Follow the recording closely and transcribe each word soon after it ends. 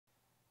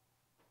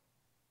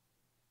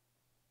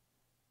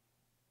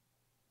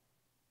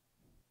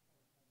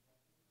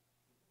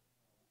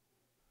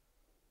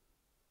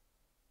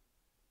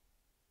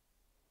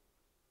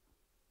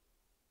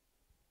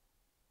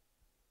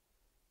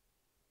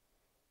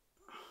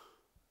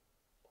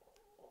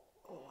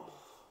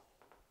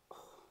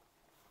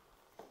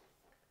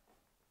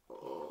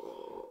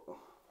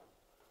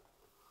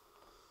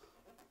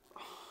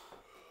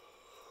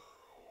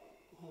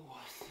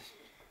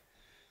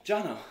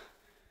Jono.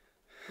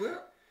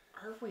 Where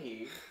are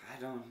we?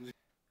 I don't...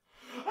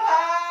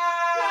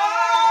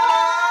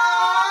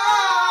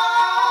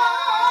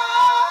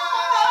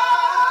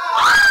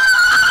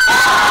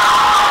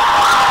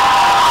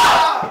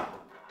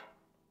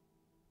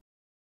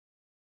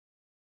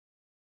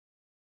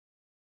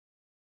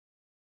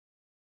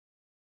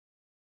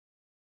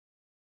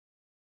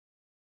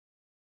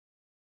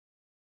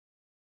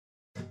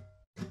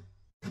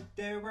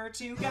 There were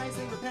two guys,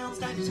 they were pals,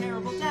 died a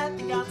terrible death,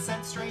 and got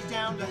sent straight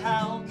down to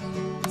hell.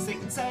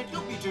 Satan said,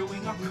 you'll be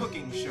doing a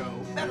cooking show,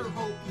 better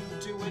hope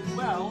you do it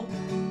well.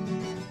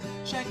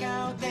 Check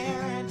out their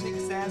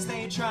antics as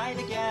they try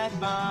to get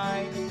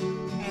by,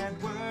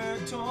 and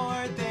work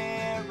toward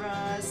their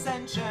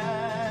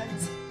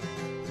ascensions.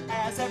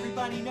 As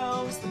everybody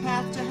knows, the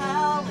path to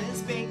hell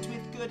is baked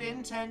with good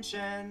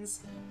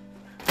intentions.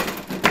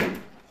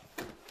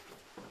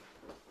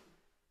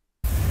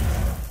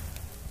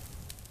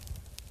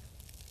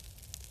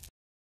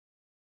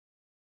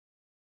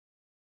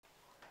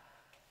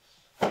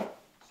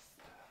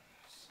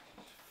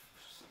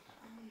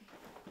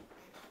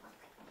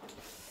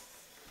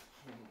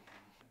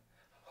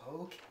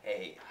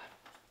 Okay.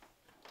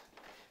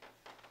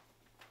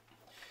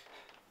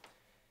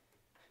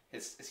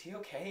 Is he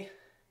okay?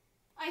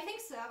 I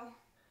think so.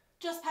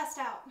 Just passed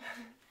out.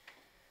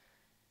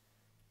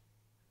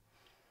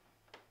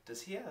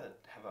 Does he have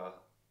a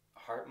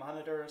heart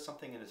monitor or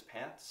something in his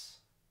pants?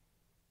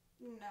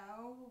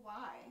 No,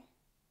 why?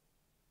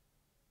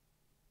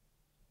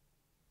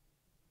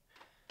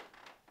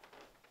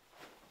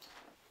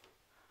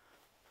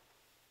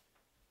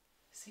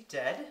 Is he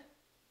dead?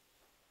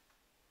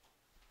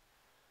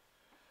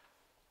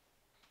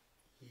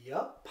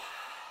 Yup.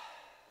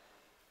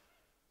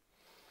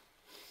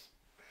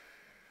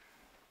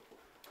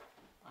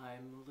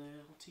 I'm a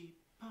little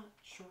teapot,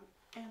 short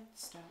and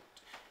stout.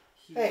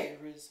 Hey,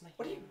 is my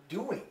what are you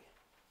doing?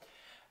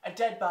 A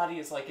dead body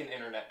is like an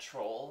internet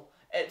troll.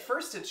 At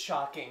first it's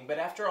shocking, but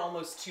after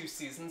almost 2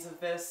 seasons of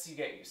this, you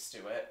get used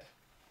to it.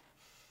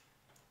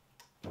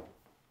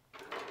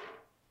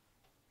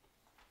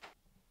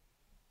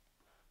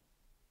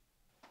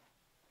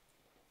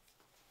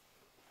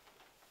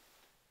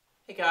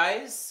 Hey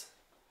guys.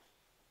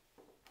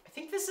 I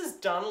think this is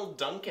Donald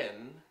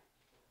Duncan.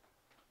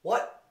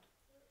 What?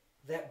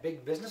 That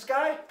big business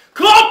guy?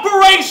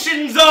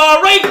 Corporations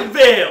are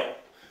Ravenville!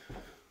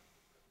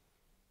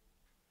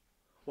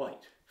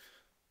 Wait.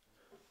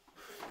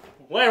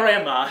 Where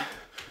am I?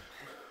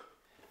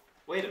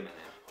 Wait a minute.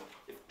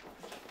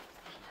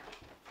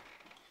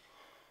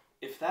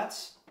 If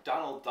that's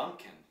Donald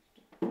Duncan...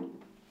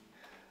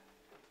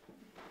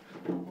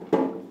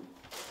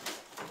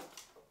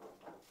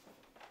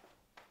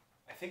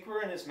 I think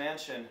we're in his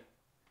mansion.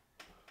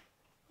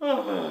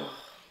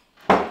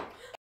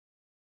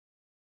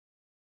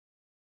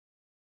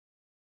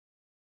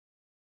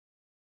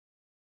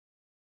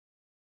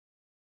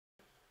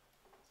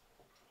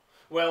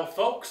 Well,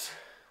 folks,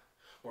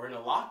 we're in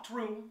a locked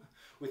room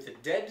with a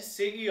dead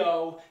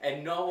CEO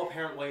and no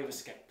apparent way of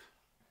escape.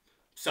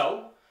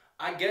 So,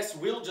 I guess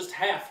we'll just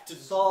have to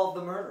Solve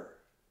the murder.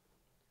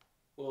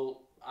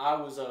 Well, I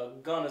was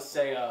gonna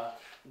say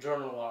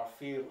journal our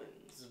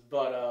feelings,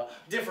 but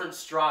different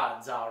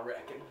strides, I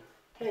reckon.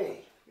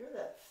 Hey, you're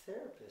that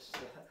therapist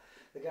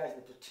the guys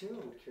in the platoon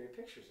would carry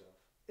pictures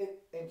of.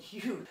 And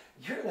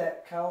you're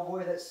that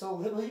cowboy that's so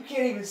little you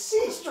can't even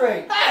see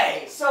straight.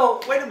 Hey!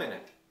 So, Wait a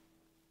minute.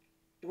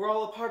 We're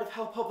all a part of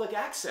Hell Public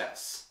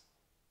Access.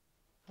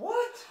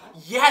 what?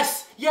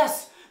 Yes!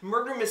 Yes!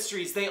 Murder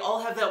mysteries, they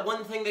all have that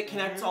one thing that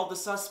connects all the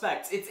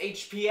suspects. It's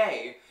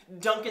HPA.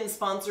 Duncan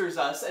sponsors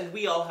us, and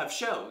we all have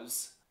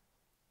shows.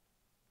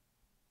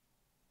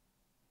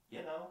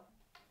 You know.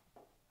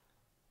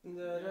 You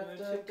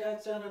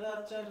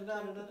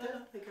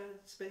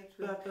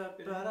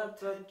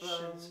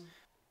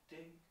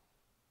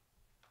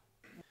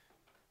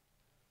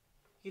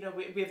know,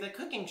 we have that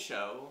cooking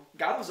show.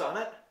 God was on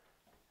it.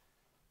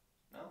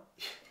 No?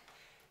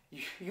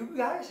 You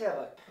guys have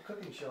a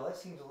cooking show. That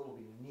seems a little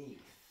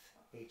beneath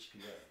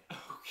HPA.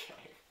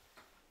 Okay.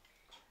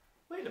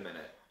 Wait a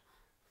minute.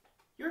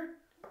 You're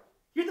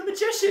the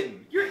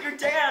magician. You're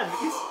Dan.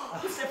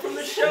 He's from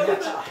the show.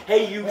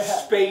 Hey, you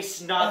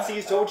space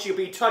Nazis, don't you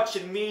be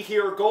touching me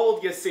here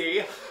gold, you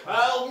see.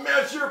 I'll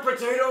mash your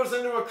potatoes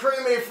into a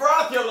creamy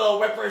froth, you little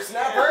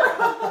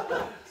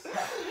whippersnapper!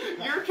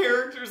 Your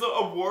character's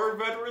a war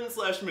veteran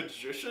 /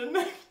 magician?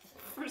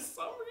 For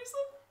some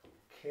reason?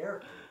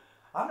 Character?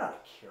 I'm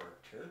not a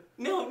character.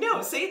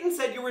 No, Satan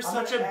said you were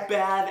such an a actor.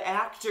 bad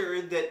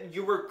actor that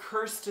you were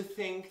cursed to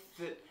think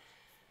that...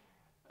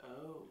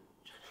 Oh.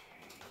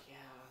 Yeah.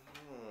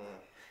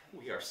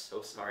 We are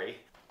so sorry.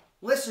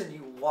 Listen,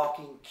 you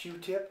walking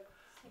Q-tip.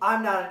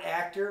 I'm not an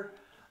actor.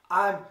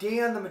 I'm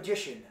Dan the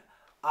Magician.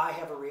 I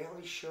have a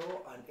reality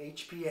show on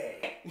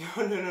HPA.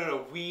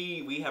 No.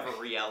 We have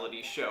a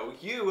reality show.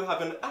 You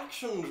have an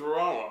action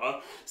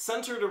drama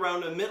centered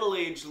around a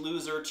middle-aged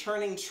loser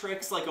turning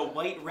tricks like a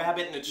white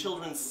rabbit in a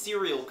children's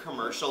cereal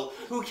commercial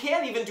who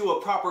can't even do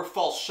a proper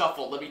false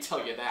shuffle, let me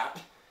tell you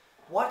that.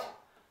 What?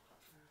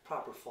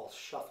 proper false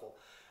shuffle.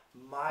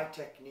 My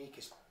technique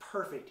is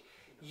perfect.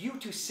 You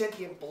two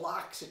sentient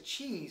blocks of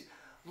cheese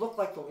look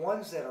like the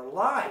ones that are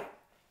lying.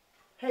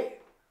 Hey,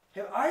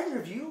 have either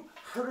of you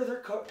heard of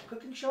their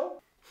cooking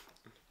show?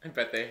 I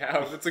bet they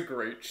have. It's a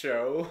great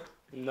show.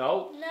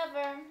 No.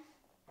 Never.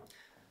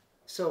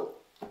 So,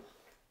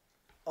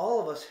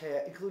 all of us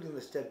have, including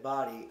this dead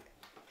body,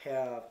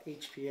 have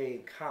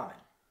HPA in common.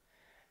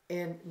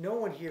 And no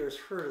one here has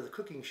heard of the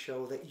cooking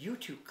show that you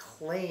two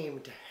claim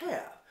to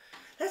have.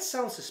 That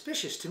sounds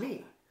suspicious to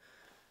me.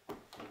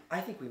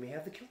 I think we may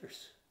have the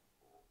killers.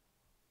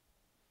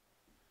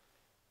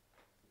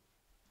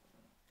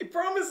 I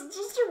promise it's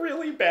just a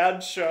really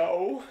bad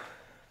show.